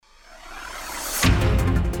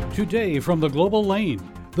Today from the global lane,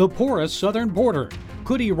 the porous southern border.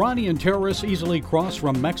 Could Iranian terrorists easily cross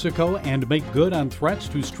from Mexico and make good on threats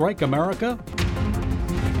to strike America?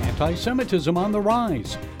 Anti-Semitism on the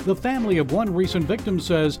rise. The family of one recent victim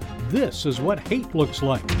says this is what hate looks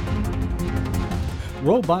like.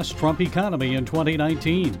 Robust Trump economy in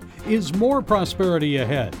 2019. Is more prosperity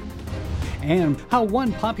ahead? And how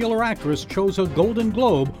one popular actress chose a Golden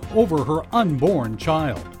Globe over her unborn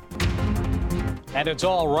child. And it's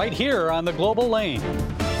all right here on the global lane.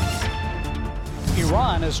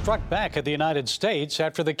 Iran has struck back at the United States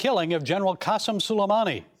after the killing of General Qasem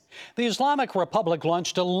Soleimani. The Islamic Republic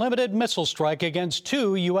launched a limited missile strike against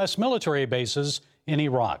 2 U.S. military bases in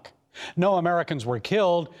Iraq. No Americans were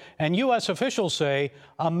killed, and U.S. officials say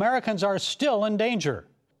Americans are still in danger.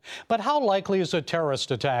 But how likely is a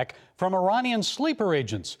terrorist attack from Iranian sleeper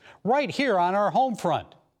agents right here on our home front?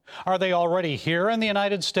 Are they already here in the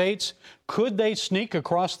United States? Could they sneak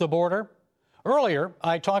across the border? Earlier,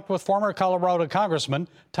 I talked with former Colorado Congressman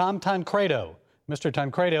Tom Tancredo. Mr.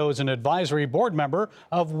 Tancredo is an advisory board member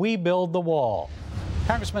of We Build the Wall.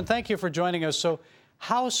 Congressman, thank you for joining us. So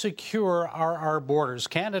how secure are our borders,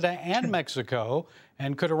 Canada and Mexico?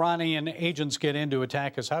 And could Iranian agents get in to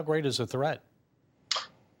attack us? How great is the threat?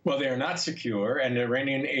 Well, they are not secure, and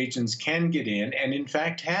Iranian agents can get in, and in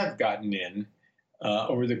fact have gotten in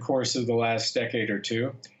over the course of the last decade or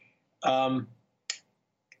two.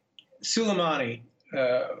 Soleimani,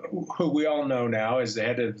 who we all know now is the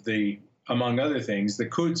head of the, among other things, the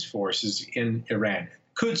Quds forces in Iran.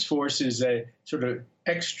 Quds force is a sort of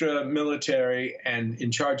extra military and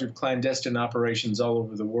in charge of clandestine operations all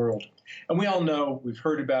over the world. And we all know, we've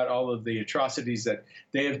heard about all of the atrocities that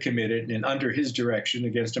they have committed and under his direction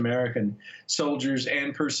against American soldiers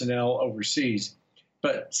and personnel overseas.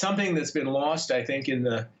 But something that's been lost, I think, in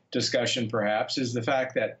the discussion perhaps, is the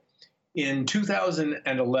fact that in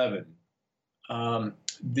 2011,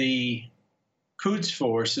 the Quds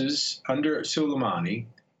forces under Soleimani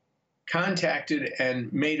contacted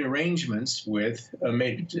and made arrangements with,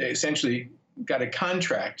 essentially got a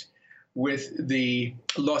contract with the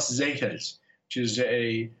Los Zetas, which is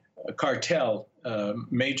a cartel,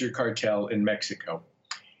 major cartel in Mexico,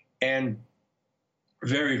 and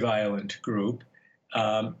very violent group.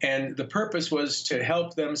 And the purpose was to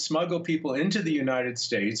help them smuggle people into the United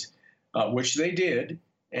States, which they did,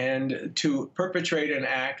 and to perpetrate an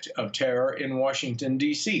act of terror in Washington,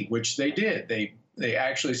 D.C., which they did. They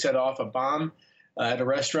actually set off a bomb at a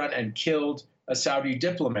restaurant and killed a Saudi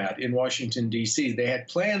diplomat in Washington, D.C. They had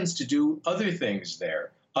plans to do other things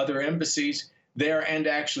there, other embassies there, and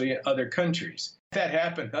actually other countries. That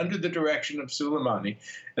happened under the direction of Soleimani,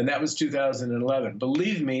 and that was 2011.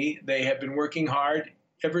 Believe me, they have been working hard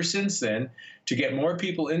ever since then to get more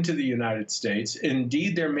people into the United States.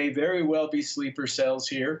 Indeed, there may very well be sleeper cells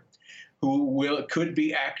here who could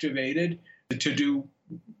be activated to do,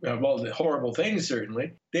 well, horrible things,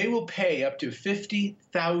 certainly. They will pay up to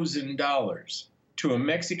 $50,000 to a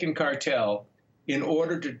Mexican cartel in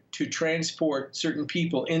order to transport certain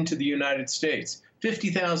people into the United States.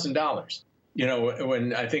 $50,000. You know,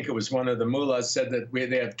 when I think it was one of the mullahs said that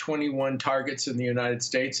they have 21 targets in the United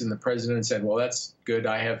States, and the president said, well, that's good.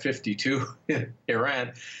 I have 52 in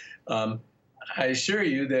Iran. I assure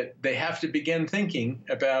you that they have to begin thinking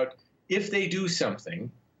about if they do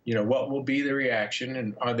something, you know, what will be the reaction,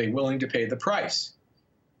 and are they willing to pay the price?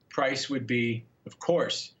 Price would be, of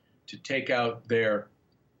course, to take out their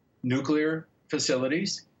nuclear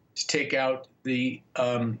facilities, to take out the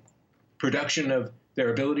production of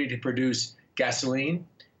their ability to produce gasoline,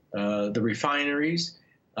 the refineries.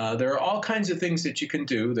 There are all kinds of things that you can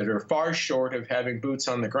do that are far short of having boots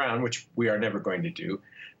on the ground, which we are never going to do,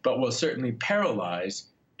 but will certainly paralyze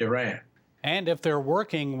Iran. And if they're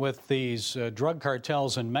working with these drug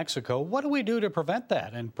cartels in Mexico, what do we do to prevent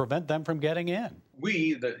that and prevent them from getting in?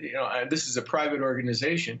 This is a private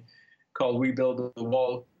organization called We Build the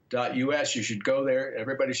Wall.us. You should go there.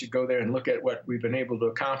 Everybody should go there and look at what we've been able to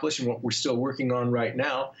accomplish and what we're still working on right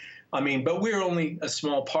now. I mean, but we're only a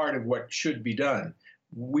small part of what should be done.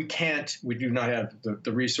 We do not have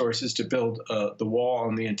the resources to build the wall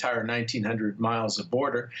on the entire 1,900 miles of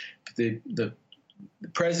border. The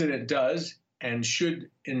president does and should,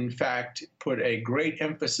 in fact, put a great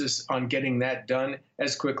emphasis on getting that done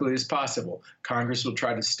as quickly as possible. Congress will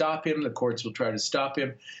try to stop him. The courts will try to stop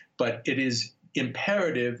him. But it is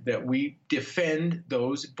imperative that we defend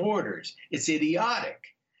those borders. It's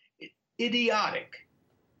idiotic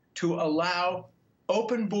to allow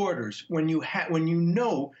open borders when you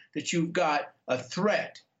know that you've got a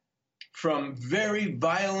threat from very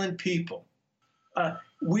violent people.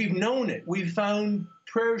 We've known it. We've found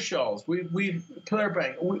prayer shawls. We've prayer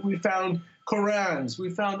bank. We found Korans. We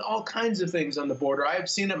found all kinds of things on the border. I have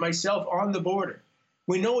seen it myself on the border.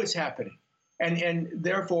 We know it's happening. And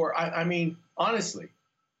therefore, I mean, honestly,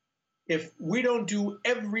 if we don't do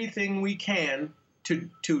everything we can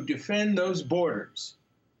to defend those borders,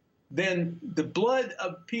 then the blood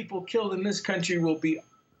of people killed in this country will be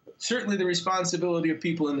certainly the responsibility of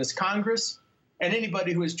people in this Congress and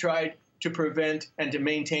anybody who has tried to prevent and to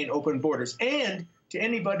maintain open borders, and to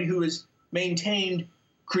anybody who has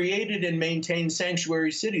created and maintained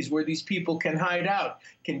sanctuary cities where these people can hide out,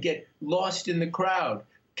 can get lost in the crowd,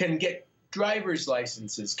 can get driver's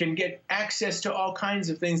licenses, can get access to all kinds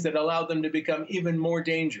of things that allow them to become even more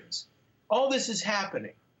dangerous. All this is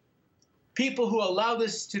happening. People who allow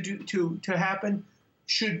this to happen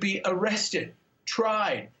should be arrested,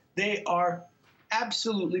 tried. They are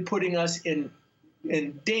absolutely putting us in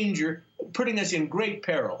danger, putting us in great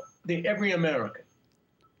peril, every American.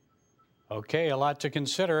 Okay, a lot to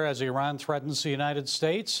consider as Iran threatens the United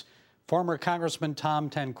States. Former Congressman Tom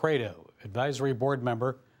Tancredo, advisory board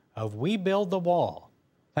member of We Build the Wall.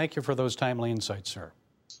 Thank you for those timely insights, sir.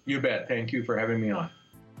 You bet. Thank you for having me on.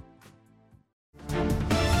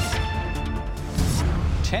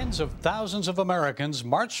 Tens of thousands of Americans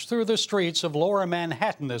marched through the streets of Lower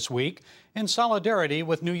Manhattan this week in solidarity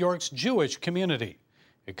with New York's Jewish community.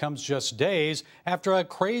 It comes just days after a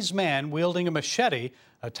crazed man wielding a machete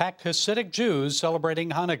attacked Hasidic Jews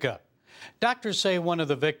celebrating Hanukkah. Doctors say one of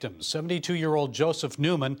the victims, 72-year-old Joseph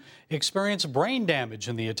Newman, experienced brain damage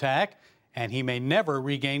in the attack, and he may never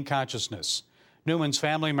regain consciousness. Newman's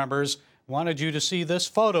family members wanted you to see this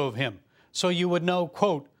photo of him so you would know,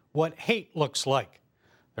 quote, what hate looks like.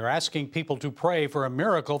 They're asking people to pray for a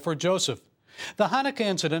miracle for Joseph. The Hanukkah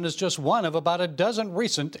incident is just one of about a dozen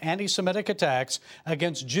recent anti-Semitic attacks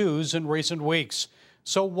against Jews in recent weeks.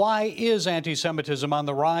 So why is anti-Semitism on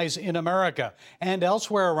the rise in America and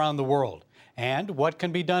elsewhere around the world? And what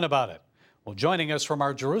can be done about it? Well, joining us from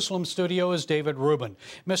our Jerusalem studio is David Rubin.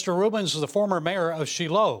 Mr. Rubin is the former mayor of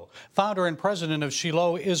Shiloh, founder and president of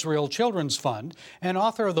Shiloh Israel Children's Fund, and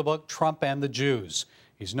author of the book Trump and the Jews.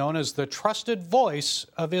 He's known as the trusted voice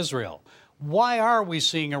of Israel. Why are we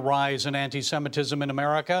seeing a rise in anti-Semitism in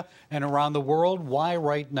America and around the world? Why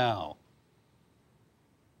right now?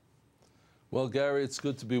 Well, Gary, it's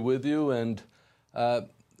good to be with you. And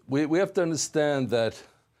we have to understand that,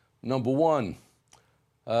 number one,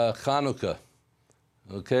 Hanukkah.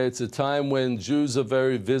 Okay, it's a time when Jews are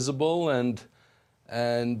very visible, and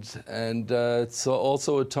it's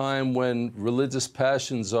also a time when religious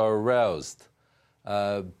passions are aroused.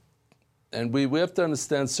 And we have to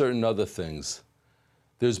understand certain other things.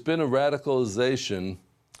 There's been a radicalization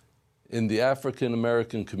in the African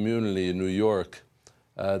American community in New York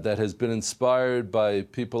that has been inspired by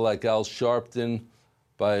people like Al Sharpton,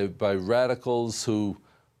 by radicals who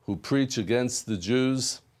preach against the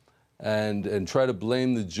Jews and try to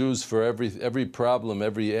blame the Jews for every problem,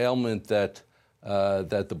 every ailment that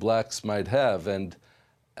the blacks might have. And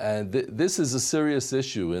this is a serious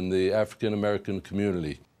issue in the African American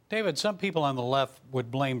community. David, some people on the left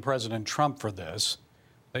would blame President Trump for this.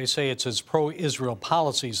 They say it's his pro-Israel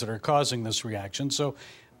policies that are causing this reaction. So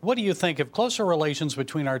what do you think? If closer relations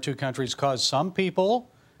between our two countries cause some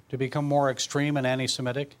people to become more extreme and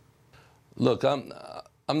anti-Semitic? Look, I'm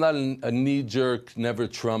not a knee-jerk,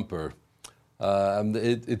 never-Trumper.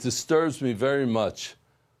 It disturbs me very much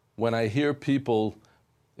when I hear people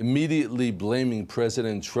immediately blaming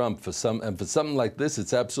President Trump for something like this.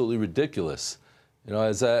 It's absolutely ridiculous. You know,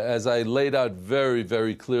 as I laid out very,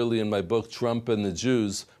 very clearly in my book, Trump and the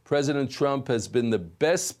Jews, President Trump has been the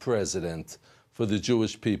best president for the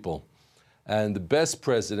Jewish people and the best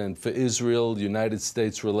president for Israel-United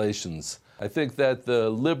States relations. I think that the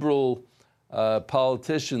liberal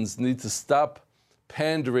politicians need to stop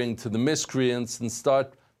pandering to the miscreants and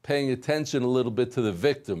start paying attention a little bit to the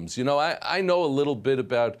victims. You know, I know a little bit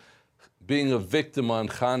about being a victim on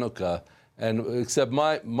Hanukkah, and except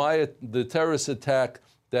the terrorist attack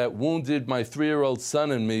that wounded my 3-year-old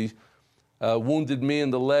son and me, wounded me in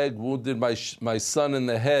the leg, wounded my son in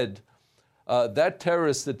the head. That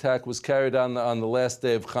terrorist attack was carried out on the last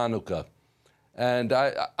day of Hanukkah. And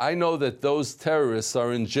I know that those terrorists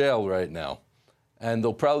are in jail right now. And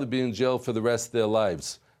they'll probably be in jail for the rest of their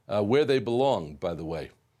lives, where they belong, by the way.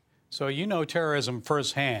 So you know terrorism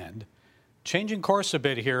firsthand. Changing course a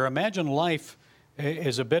bit here, imagine life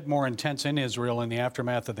is a bit more intense in Israel in the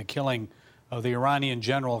aftermath of the killing of the Iranian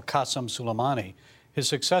general Qasem Soleimani. His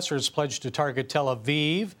successors pledged to target Tel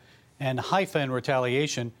Aviv and Haifa in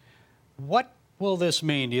retaliation. What will this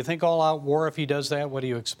mean? Do you think all-out war if he does that? What do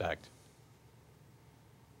you expect?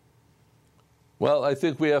 Well, I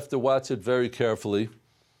think we have to watch it very carefully.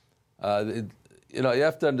 You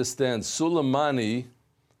have to understand, Soleimani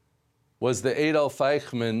was the Adolf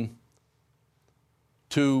Eichmann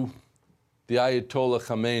to the Ayatollah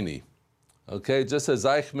Khamenei. Okay, just as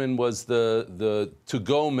Eichmann was the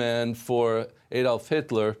to-go man for Adolf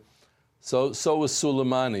Hitler, so was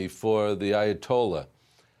Soleimani for the Ayatollah.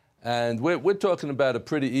 And we're talking about a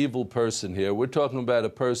pretty evil person here. We're talking about a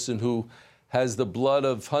person who has the blood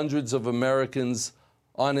of hundreds of Americans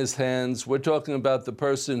on his hands. We're talking about the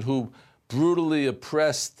person who brutally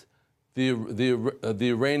oppressed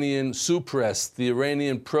suppressed the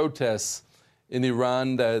Iranian protests in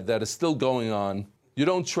Iran that are still going on. You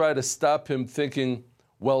don't try to stop him thinking,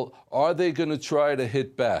 well, are they going to try to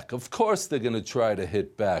hit back? Of course they're going to try to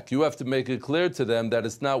hit back. You have to make it clear to them that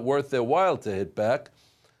it's not worth their while to hit back.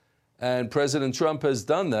 And President Trump has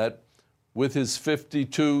done that with his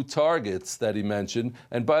 52 targets that he mentioned.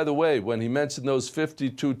 And by the way, when he mentioned those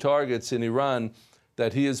 52 targets in Iran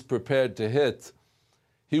that he is prepared to hit,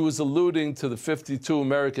 he was alluding to the 52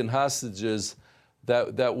 American hostages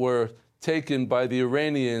that were taken by the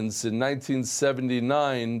Iranians in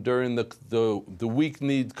 1979 during the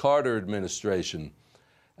weak-kneed Carter administration.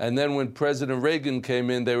 And then when President Reagan came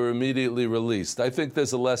in, they were immediately released. I think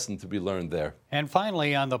there's a lesson to be learned there. And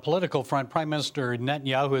finally, on the political front, Prime Minister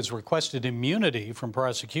Netanyahu has requested immunity from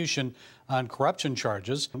prosecution on corruption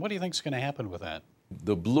charges. What do you think is going to happen with that?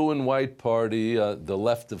 The blue and white party, the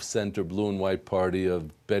left of center blue and white party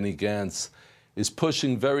of Benny Gantz, is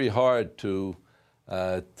pushing very hard to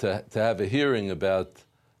have a hearing about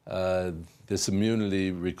this immunity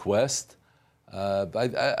request.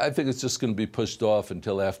 I think it's just going to be pushed off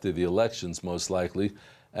until after the elections, most likely.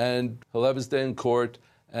 And he'll have his day in court.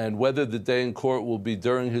 And whether the day in court will be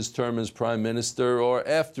during his term as prime minister or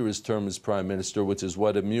after his term as prime minister, which is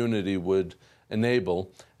what immunity would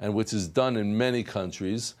enable, and which is done in many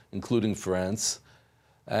countries, including France.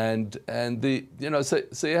 So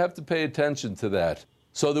you have to pay attention to that.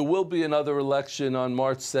 So there will be another election on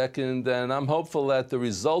March 2nd, and I'm hopeful that the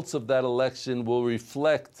results of that election will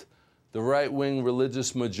reflect the right-wing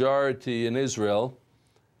religious majority in Israel,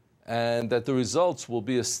 and that the results will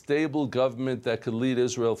be a stable government that could lead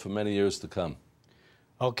Israel for many years to come.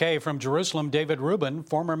 Okay, from Jerusalem, David Rubin,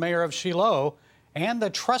 former mayor of Shiloh, and the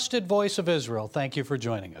trusted voice of Israel. Thank you for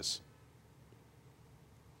joining us.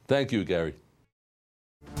 Thank you, Gary.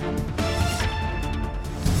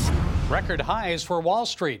 Record highs for Wall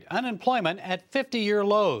Street. Unemployment at 50-year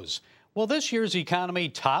lows. Will this year's economy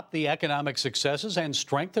top the economic successes and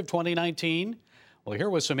strength of 2019? Well, here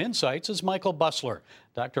with some insights is Michael Busler.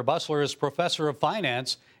 Dr. Busler is professor of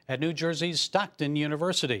finance at New Jersey's Stockton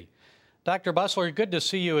University. Dr. Busler, good to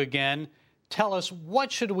see you again. Tell us,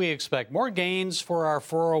 what should we expect? More gains for our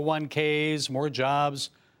 401ks, more jobs,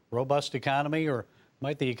 robust economy, or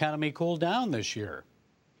might the economy cool down this year?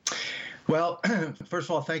 Well, first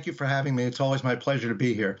of all, thank you for having me. It's always my pleasure to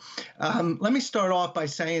be here. Let me start off by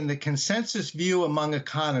saying the consensus view among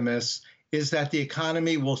economists is that the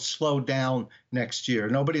economy will slow down next year.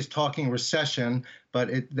 Nobody's talking recession, but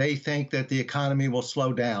they think that the economy will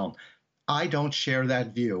slow down. I don't share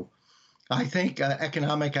that view. I think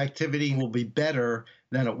economic activity will be better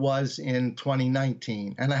than it was in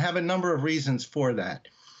 2019. And I have a number of reasons for that.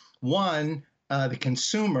 One, the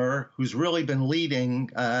consumer, who's really been leading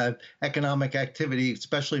economic activity,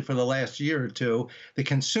 especially for the last year or two, the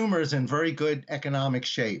consumer is in very good economic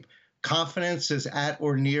shape. Confidence is at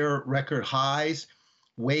or near record highs.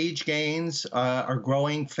 Wage gains are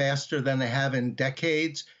growing faster than they have in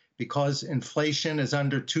decades because inflation is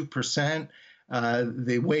under 2%.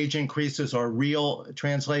 The wage increases are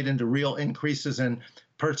translate into real increases in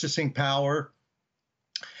purchasing power.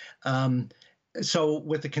 So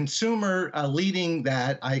with the consumer leading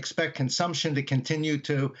that, I expect consumption to continue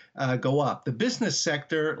to go up. The business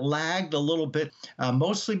sector lagged a little bit,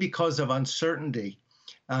 mostly because of uncertainty.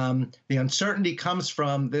 The uncertainty comes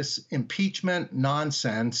from this impeachment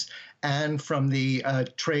nonsense and from the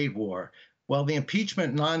trade war. Well, the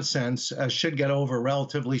impeachment nonsense should get over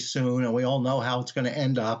relatively soon, and we all know how it's going to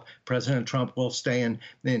end up. President Trump will stay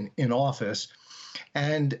in office.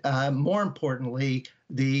 And more importantly,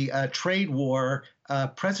 the trade war,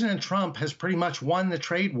 President Trump has pretty much won the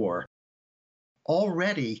trade war.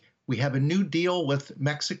 Already, we have a new deal with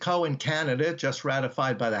Mexico and Canada, just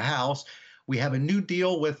ratified by the House. We have a new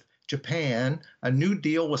deal with Japan, a new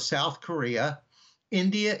deal with South Korea.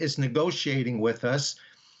 India is negotiating with us.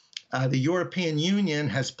 The European Union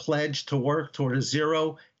has pledged to work toward a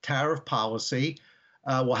zero tariff policy.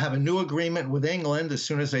 We'll have a new agreement with England as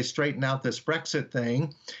soon as they straighten out this Brexit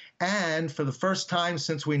thing. And for the first time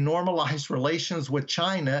since we normalized relations with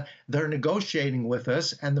China, they're negotiating with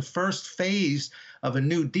us. And the first phase of a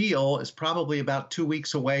new deal is probably about 2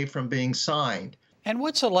 weeks away from being signed. And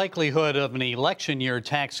what's the likelihood of an election year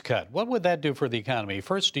tax cut? What would that do for the economy?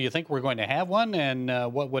 First, do you think we're going to have one?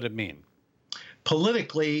 And what would it mean?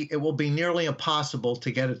 Politically, it will be nearly impossible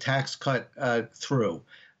to get a tax cut through.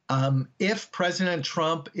 If President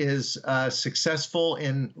Trump is successful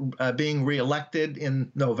in being reelected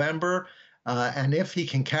in November, and if he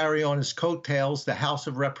can carry on his coattails, the House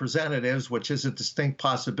of Representatives, which is a distinct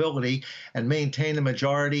possibility, and maintain the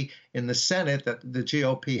majority in the Senate that the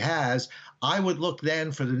GOP has, I would look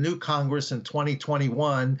then for the new Congress in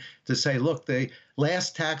 2021 to say, look, the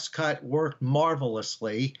last tax cut worked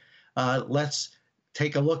marvelously. Let's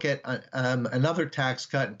take a look at another tax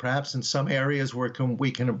cut, and perhaps in some areas where we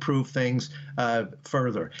can improve things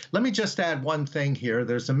further. Let me just add one thing here.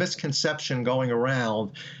 There's a misconception going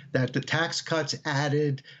around that the tax cuts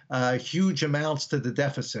added huge amounts to the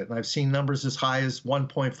deficit. And I've seen numbers as high as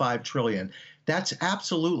 1.5 trillion. That's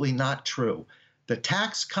absolutely not true. The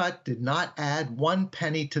tax cut did not add 1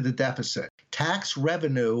 penny to the deficit. Tax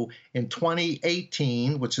revenue in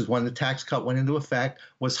 2018, which is when the tax cut went into effect,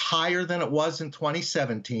 was higher than it was in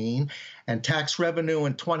 2017. And tax revenue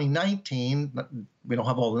in 2019, we don't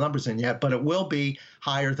have all the numbers in yet, but it will be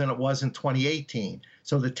higher than it was in 2018.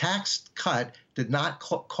 So the tax cut did not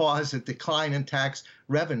cause a decline in tax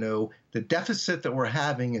revenue. The deficit that we're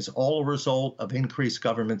having is all a result of increased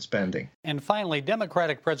government spending. And finally,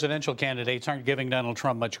 Democratic presidential candidates aren't giving Donald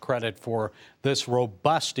Trump much credit for this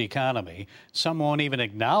robust economy. Some won't even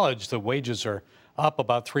acknowledge the wages are up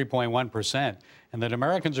about 3.1% and that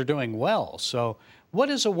Americans are doing well. So what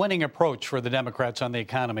is a winning approach for the Democrats on the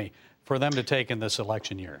economy for them to take in this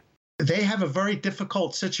election year? They have a very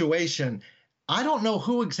difficult situation. I don't know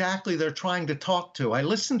who exactly they're trying to talk to. I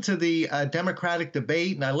listened to the Democratic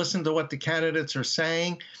debate and I listened to what the candidates are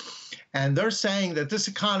saying. And they're saying that this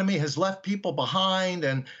economy has left people behind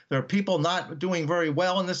and there are people not doing very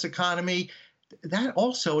well in this economy. That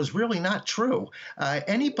also is really not true.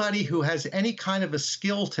 Anybody who has any kind of a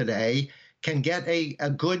skill today can get a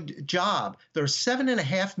good job. There are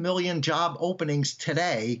 7.5 million job openings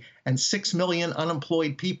today and 6 million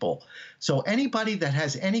unemployed people. So anybody that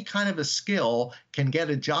has any kind of a skill can get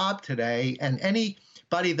a job today, and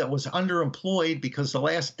anybody that was underemployed because the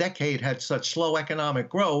last decade had such slow economic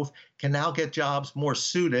growth can now get jobs more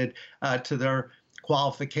suited to their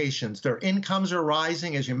qualifications. Their incomes are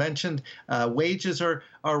rising, as you mentioned, wages are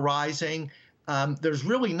rising. There's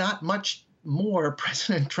really not much more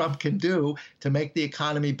President Trump can do to make the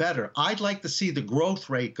economy better. I'd like to see the growth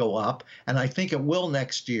rate go up, and I think it will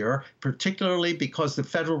next year, particularly because the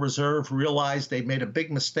Federal Reserve realized they made a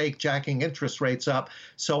big mistake jacking interest rates up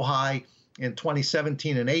so high in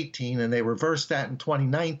 2017 and 18, and they reversed that in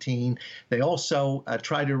 2019. They also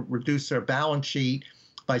tried to reduce their balance sheet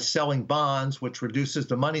by selling bonds, which reduces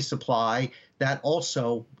the money supply. That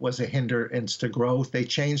also was a hindrance to growth. They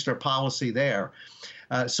changed their policy there.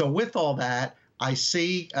 So with all that, I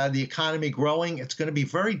see the economy growing. It's going to be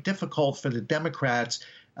very difficult for the Democrats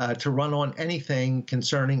to run on anything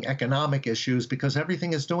concerning economic issues because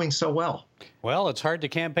everything is doing so well. Well, it's hard to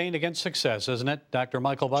campaign against success, isn't it? Dr.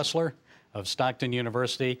 Michael Bussler of Stockton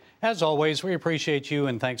University. As always, we appreciate you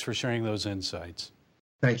and thanks for sharing those insights.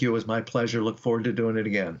 Thank you. It was my pleasure. Look forward to doing it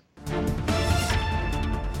again.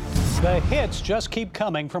 The hits just keep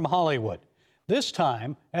coming from Hollywood. This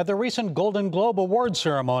time at the recent Golden Globe Award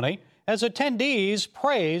ceremony, as attendees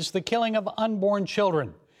praised the killing of unborn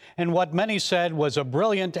children and what many said was a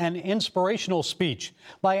brilliant and inspirational speech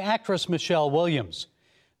by actress Michelle Williams.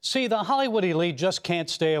 See, the Hollywood elite just can't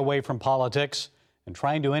stay away from politics and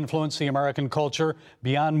trying to influence the American culture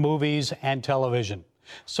beyond movies and television.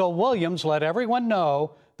 So Williams let everyone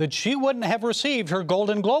know that she wouldn't have received her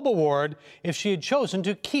Golden Globe Award if she had chosen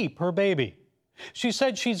to keep her baby. She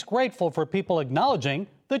said she's grateful for people acknowledging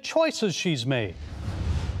the choices she's made.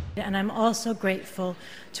 And I'm also grateful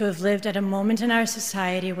to have lived at a moment in our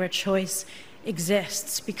society where choice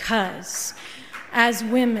exists, because as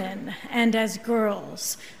women and as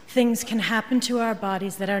girls, things can happen to our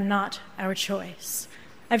bodies that are not our choice.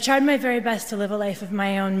 I've tried my very best to live a life of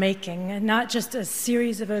my own making, and not just a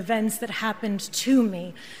series of events that happened to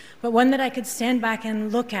me, but one that I could stand back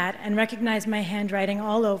and look at and recognize my handwriting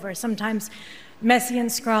all over, sometimes messy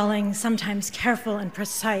and scrawling, sometimes careful and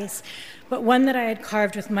precise, but one that I had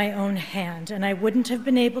carved with my own hand. And I wouldn't have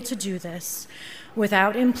been able to do this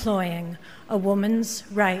without employing a woman's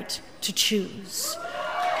right to choose.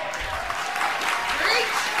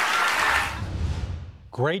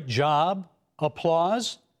 Great job.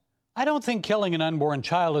 Applause. I don't think killing an unborn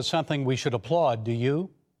child is something we should applaud, do you?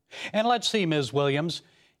 And let's see, Ms. Williams,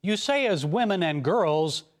 you say as women and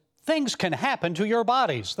girls, things can happen to your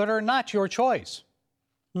bodies that are not your choice.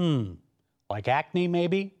 Like acne,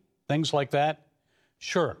 maybe? Things like that?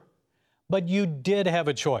 Sure. But you did have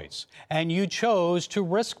a choice, and you chose to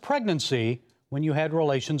risk pregnancy when you had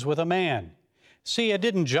relations with a man. See, it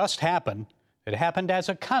didn't just happen. It happened as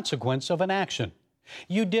a consequence of an action.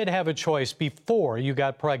 You did have a choice before you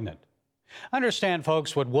got pregnant. Understand,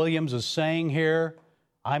 folks, what Williams is saying here?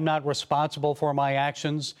 I'm not responsible for my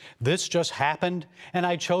actions. This just happened, and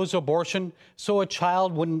I chose abortion so a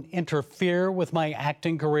child wouldn't interfere with my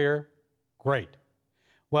acting career. Great.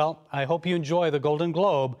 Well, I hope you enjoy the Golden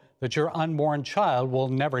Globe that your unborn child will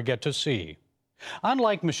never get to see.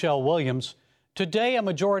 Unlike Michelle Williams, today a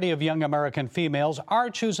majority of young American females are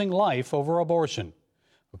choosing life over abortion.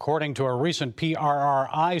 According to a recent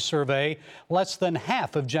PRRI survey, less than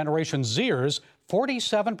half of Generation Zers,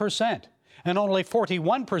 47%, and only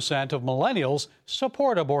 41% of millennials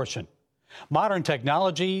support abortion. Modern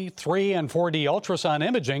technology, 3 and 4D ultrasound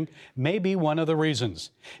imaging may be one of the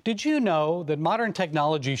reasons. Did you know that modern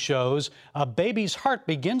technology shows a baby's heart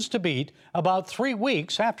begins to beat about 3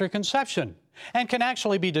 weeks after conception and can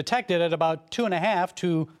actually be detected at about 2.5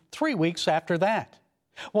 to 3 weeks after that?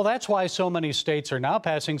 Well, that's why so many states are now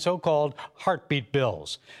passing so-called heartbeat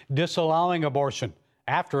bills, disallowing abortion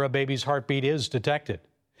after a baby's heartbeat is detected.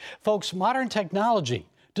 Folks, modern technology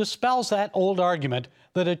dispels that old argument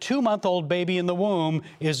that a 2-month-old baby in the womb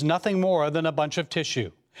is nothing more than a bunch of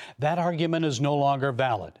tissue. That argument is no longer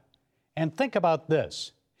valid. And think about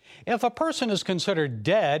this. If a person is considered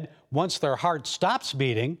dead once their heart stops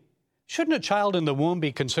beating, shouldn't a child in the womb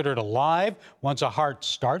be considered alive once a heart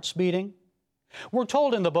starts beating? We're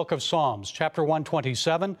told in the book of Psalms, chapter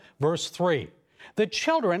 127, verse 3, that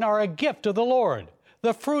children are a gift of the Lord.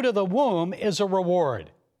 The fruit of the womb is a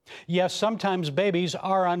reward. Yes, sometimes babies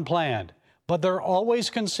are unplanned, but they're always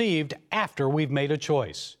conceived after we've made a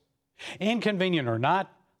choice. Inconvenient or not,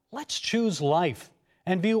 let's choose life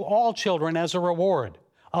and view all children as a reward,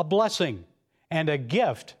 a blessing, and a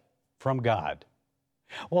gift from God.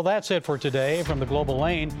 Well, that's it for today from the Global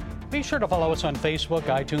Lane. Be sure to follow us on Facebook,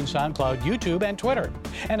 iTunes, SoundCloud, YouTube, and Twitter.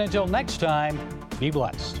 And until next time, be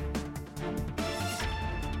blessed.